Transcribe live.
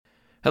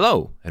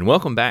Hello, and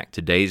welcome back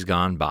to Days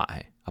Gone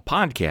By, a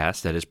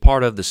podcast that is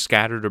part of the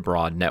Scattered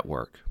Abroad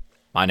Network.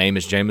 My name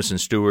is Jameson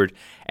Stewart,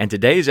 and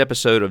today's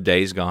episode of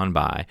Days Gone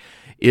By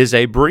is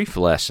a brief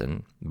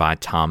lesson by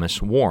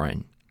Thomas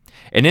Warren.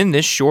 And in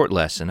this short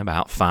lesson,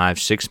 about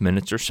 5-6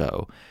 minutes or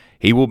so,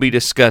 he will be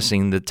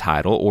discussing the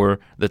title or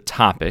the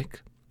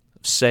topic,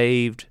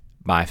 Saved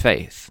by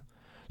Faith.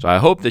 So I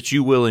hope that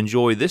you will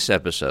enjoy this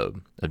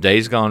episode of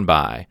Days Gone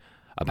By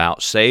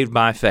about Saved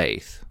by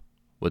Faith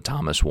with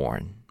Thomas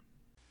Warren.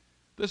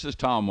 This is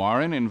Tom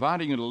Warren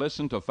inviting you to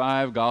listen to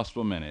 5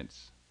 Gospel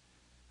Minutes,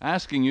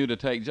 asking you to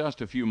take just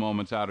a few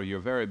moments out of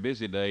your very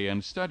busy day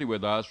and study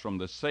with us from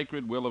the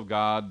sacred will of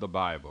God, the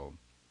Bible.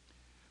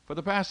 For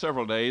the past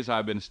several days,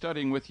 I've been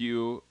studying with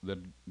you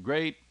the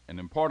great and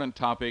important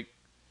topic,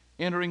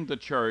 entering the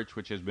church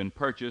which has been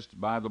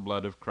purchased by the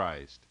blood of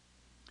Christ.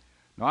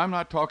 Now, I'm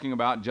not talking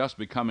about just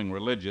becoming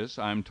religious.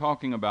 I'm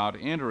talking about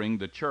entering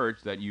the church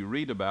that you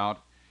read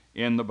about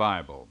in the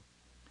Bible.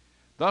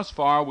 Thus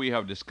far, we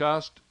have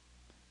discussed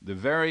the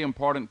very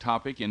important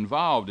topic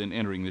involved in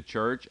entering the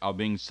church of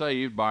being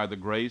saved by the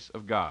grace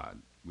of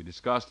God. We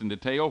discussed in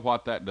detail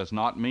what that does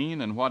not mean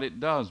and what it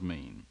does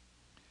mean.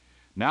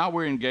 Now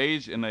we're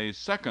engaged in a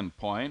second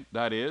point,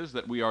 that is,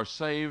 that we are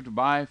saved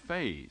by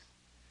faith.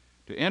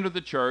 To enter the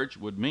church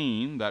would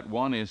mean that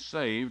one is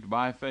saved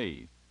by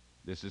faith.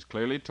 This is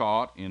clearly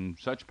taught in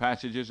such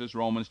passages as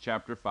Romans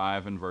chapter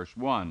 5 and verse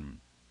 1.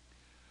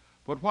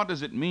 But what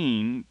does it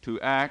mean to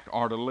act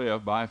or to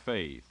live by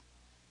faith?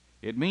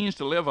 It means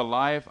to live a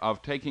life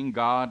of taking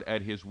God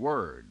at His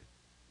Word,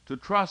 to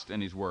trust in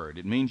His Word.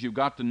 It means you've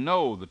got to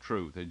know the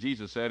truth. As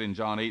Jesus said in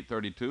John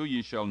 8:32,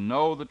 "Ye shall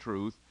know the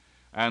truth,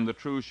 and the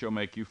truth shall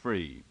make you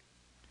free."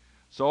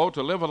 So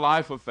to live a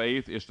life of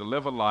faith is to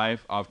live a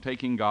life of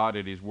taking God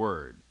at His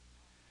Word.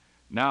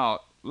 Now,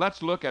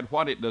 let's look at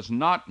what it does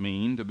not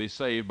mean to be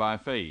saved by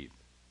faith.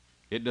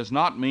 It does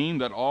not mean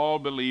that all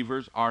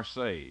believers are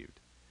saved.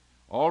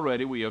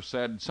 Already we have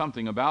said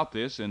something about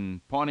this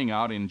in pointing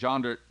out in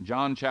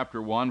John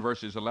chapter 1,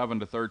 verses 11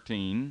 to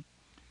 13,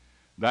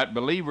 that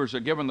believers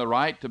are given the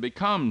right to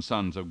become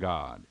sons of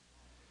God.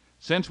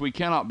 Since we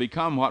cannot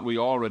become what we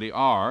already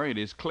are, it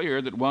is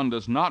clear that one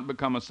does not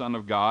become a son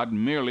of God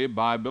merely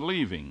by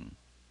believing.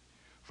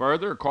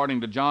 Further, according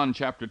to John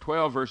chapter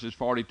 12, verses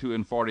 42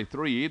 and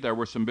 43, there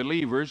were some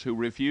believers who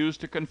refused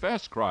to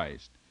confess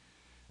Christ.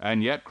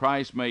 And yet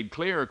Christ made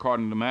clear,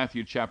 according to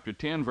Matthew chapter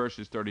 10,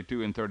 verses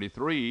 32 and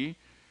 33,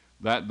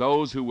 that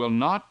those who will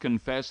not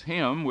confess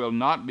Him will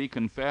not be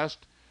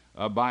confessed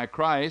by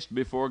Christ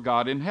before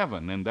God in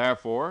heaven. And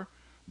therefore,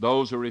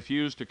 those who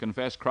refuse to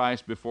confess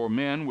Christ before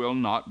men will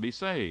not be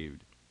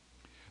saved.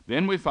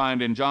 Then we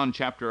find in John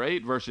chapter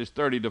 8, verses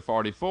 30 to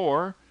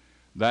 44,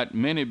 that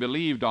many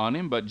believed on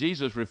Him, but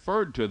Jesus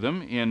referred to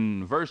them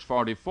in verse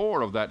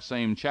 44 of that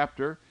same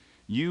chapter,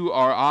 "You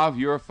are of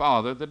your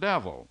father the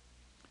devil."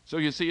 So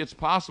you see, it's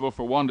possible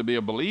for one to be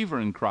a believer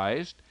in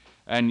Christ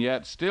and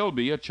yet still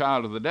be a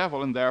child of the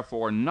devil and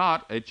therefore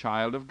not a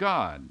child of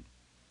God.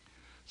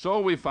 So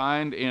we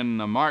find in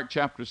Mark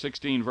chapter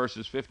 16,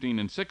 verses 15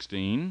 and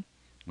 16,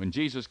 when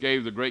Jesus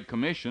gave the Great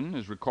Commission,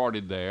 is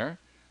recorded there,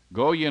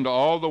 "Go ye into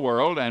all the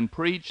world and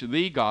preach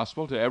the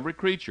gospel to every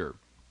creature.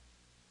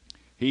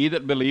 He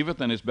that believeth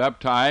and is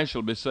baptized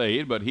shall be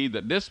saved, but he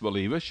that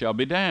disbelieveth shall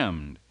be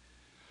damned."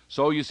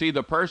 So you see,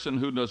 the person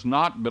who does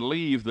not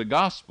believe the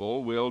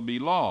gospel will be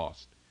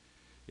lost.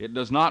 It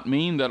does not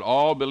mean that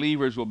all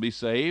believers will be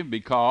saved,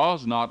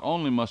 because not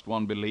only must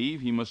one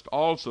believe, he must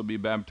also be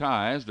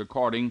baptized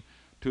according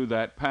to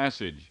that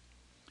passage.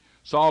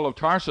 Saul of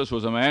Tarsus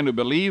was a man who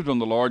believed on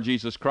the Lord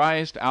Jesus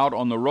Christ out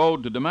on the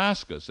road to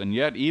Damascus, and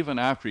yet even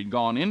after he'd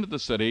gone into the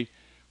city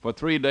for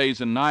 3 days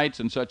and nights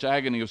in such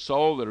agony of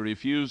soul that he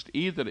refused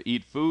either to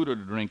eat food or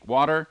to drink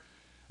water,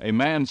 a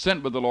man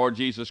sent by the Lord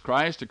Jesus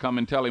Christ to come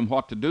and tell him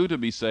what to do to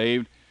be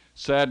saved,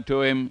 said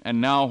to him,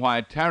 "And now why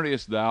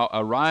tarriest thou?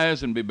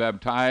 Arise and be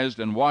baptized,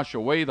 and wash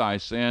away thy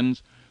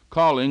sins,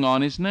 calling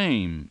on His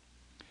name."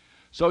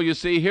 So you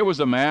see, here was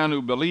a man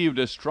who believed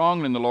as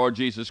strongly in the Lord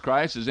Jesus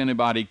Christ as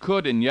anybody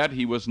could, and yet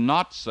he was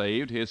not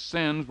saved. His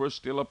sins were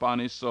still upon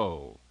his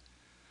soul.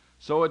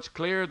 So it's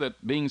clear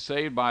that being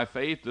saved by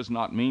faith does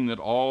not mean that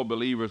all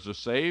believers are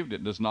saved.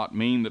 It does not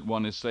mean that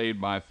one is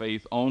saved by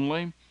faith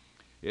only.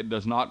 It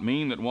does not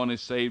mean that one is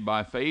saved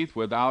by faith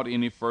without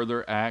any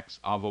further acts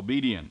of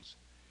obedience.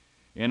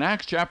 In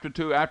Acts chapter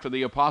 2, after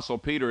the Apostle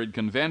Peter had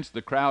convinced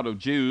the crowd of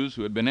Jews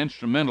who had been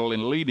instrumental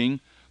in leading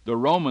the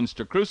Romans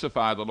to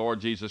crucify the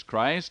Lord Jesus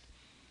Christ,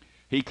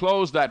 he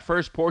closed that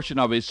first portion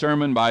of his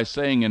sermon by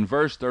saying in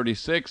verse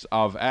 36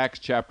 of Acts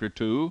chapter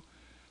 2,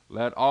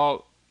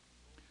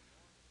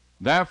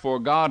 "Therefore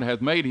God hath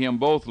made Him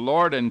both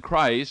Lord and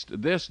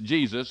Christ, this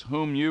Jesus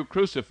whom you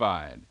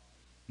crucified."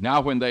 Now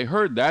when they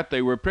heard that,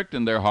 they were pricked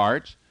in their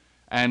hearts,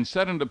 and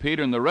said unto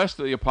Peter and the rest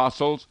of the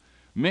apostles,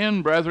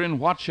 "Men, brethren,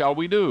 what shall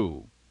we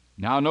do?"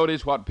 Now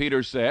notice what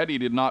Peter said. He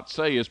did not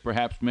say, as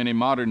perhaps many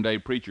modern-day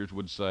preachers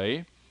would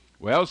say,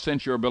 "Well,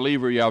 since you're a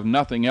believer, you have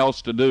nothing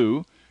else to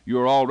do.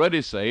 You're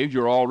already saved.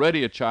 You're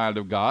already a child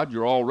of God.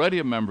 You're already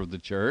a member of the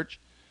church."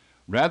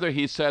 Rather,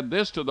 he said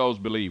this to those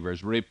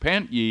believers,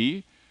 "Repent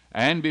ye,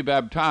 and be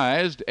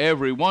baptized,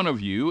 every one of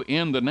you,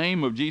 in the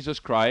name of Jesus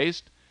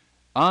Christ,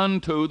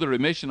 unto the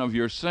remission of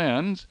your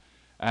sins,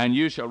 and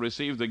you shall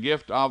receive the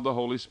gift of the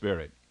Holy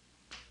Spirit."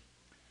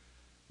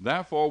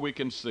 Therefore, we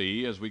can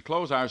see, as we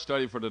close our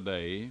study for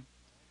today,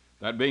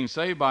 that being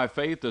saved by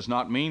faith does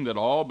not mean that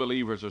all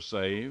believers are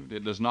saved.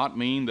 It does not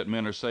mean that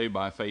men are saved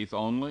by faith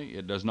only.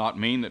 It does not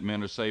mean that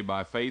men are saved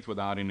by faith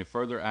without any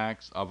further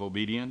acts of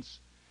obedience.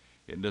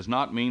 It does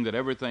not mean that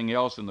everything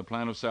else in the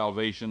plan of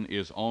salvation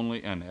is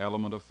only an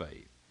element of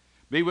faith.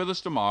 Be with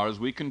us tomorrow as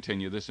we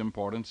continue this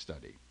important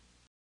study.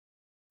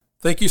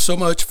 Thank you so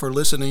much for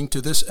listening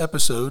to this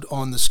episode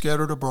on the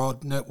Scattered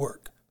Abroad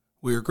Network.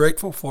 We are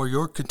grateful for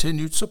your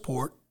continued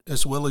support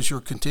as well as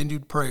your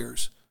continued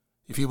prayers.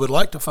 If you would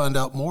like to find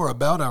out more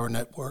about our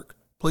network,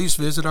 please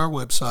visit our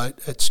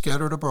website at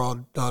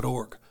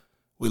scatteredabroad.org.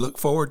 We look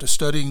forward to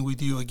studying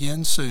with you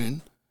again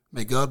soon.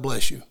 May God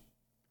bless you.